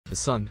The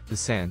sun, the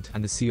sand,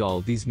 and the sea,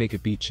 all these make a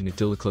beach an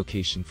idyllic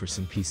location for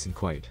some peace and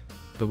quiet.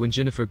 But when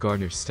Jennifer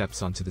Garner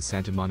steps onto the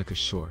Santa Monica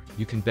shore,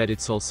 you can bet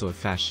it's also a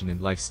fashion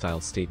and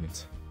lifestyle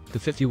statement. The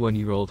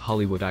 51-year-old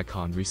Hollywood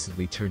icon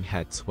recently turned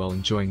heads while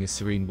enjoying a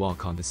serene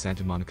walk on the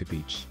Santa Monica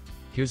beach.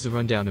 Here's a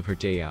rundown of her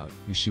day out,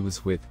 who she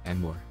was with, and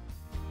more.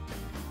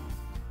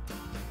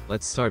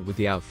 Let's start with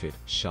the outfit,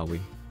 shall we?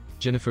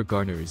 Jennifer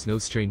Garner is no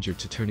stranger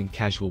to turning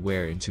casual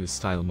wear into a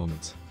style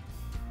moment.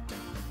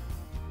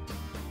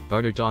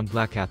 Garner donned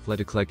black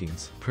athletic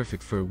leggings,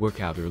 perfect for a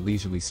workout or a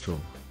leisurely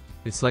stroll.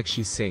 It's like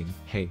she's saying,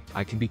 hey,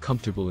 I can be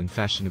comfortable and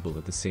fashionable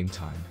at the same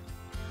time.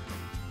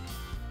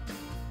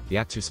 The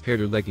actress paired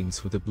her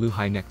leggings with a blue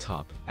high-neck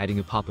top, adding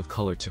a pop of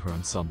color to her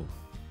ensemble.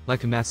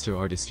 Like a master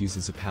artist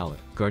uses a palette,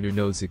 Garner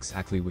knows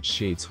exactly which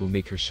shades will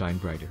make her shine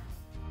brighter.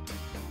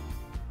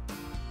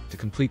 To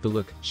complete the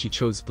look, she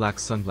chose black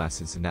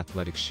sunglasses and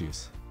athletic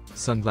shoes.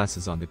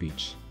 Sunglasses on the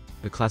beach.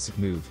 The classic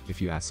move,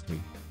 if you ask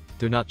me.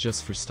 They're not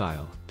just for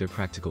style, they're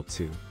practical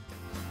too.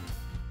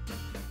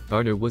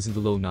 Garner wasn't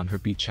alone on her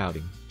beach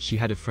outing, she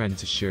had a friend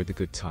to share the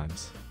good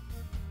times.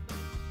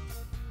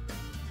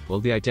 While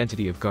the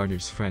identity of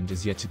Garner's friend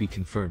is yet to be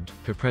confirmed,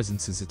 her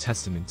presence is a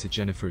testament to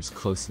Jennifer's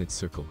close-knit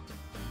circle.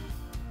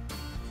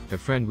 Her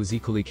friend was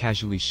equally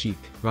casually chic,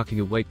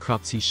 rocking a white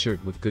crop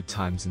t-shirt with good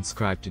times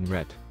inscribed in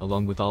red,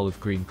 along with olive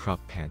green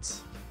crop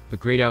pants. A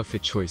great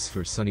outfit choice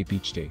for a sunny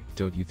beach day,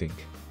 don't you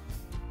think?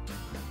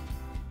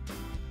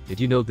 Did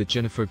you know that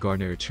Jennifer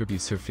Garner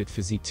attributes her fit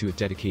physique to a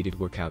dedicated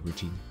workout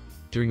routine?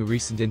 During a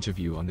recent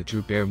interview on the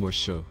Drew Barrymore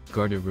show,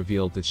 Garner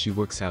revealed that she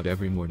works out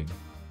every morning.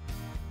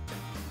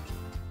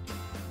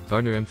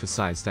 Garner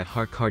emphasized that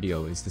heart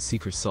cardio is the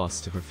secret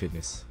sauce to her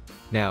fitness.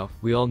 Now,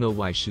 we all know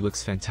why she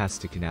looks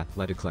fantastic in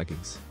athletic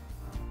leggings.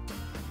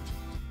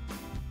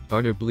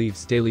 Garner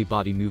believes daily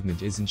body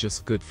movement isn't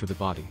just good for the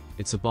body,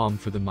 it's a balm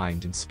for the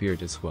mind and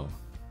spirit as well.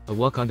 A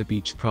walk on the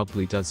beach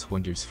probably does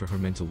wonders for her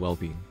mental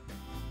well-being.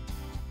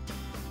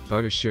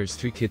 Garner shares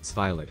 3 kids,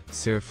 Violet,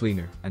 Sarah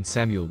Fleener, and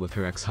Samuel, with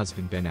her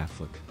ex-husband Ben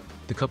Affleck.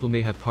 The couple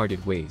may have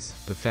parted ways,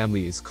 but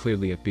family is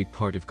clearly a big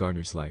part of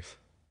Garner's life.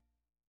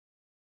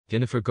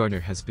 Jennifer Garner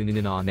has been in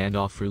an on and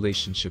off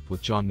relationship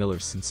with John Miller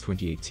since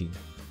 2018.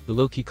 The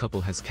low-key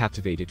couple has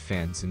captivated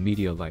fans and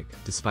media alike,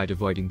 despite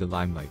avoiding the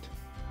limelight.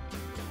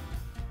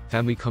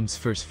 Family comes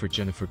first for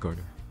Jennifer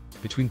Garner.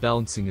 Between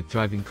balancing a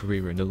thriving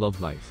career and a love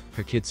life,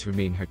 her kids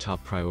remain her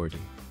top priority.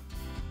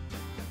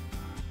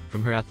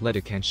 From her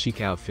athletic and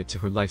chic outfit to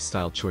her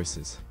lifestyle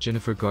choices,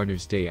 Jennifer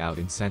Garner's day out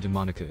in Santa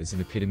Monica is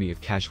an epitome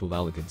of casual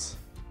elegance.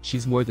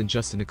 She's more than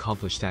just an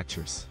accomplished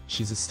actress,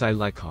 she's a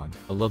style icon,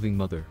 a loving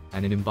mother,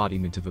 and an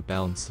embodiment of a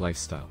balanced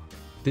lifestyle.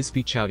 This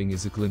beach outing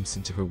is a glimpse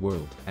into her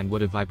world, and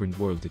what a vibrant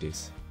world it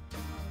is.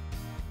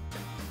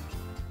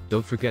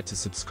 Don't forget to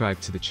subscribe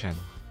to the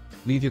channel.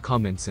 Leave your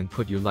comments and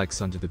put your likes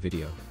under the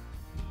video.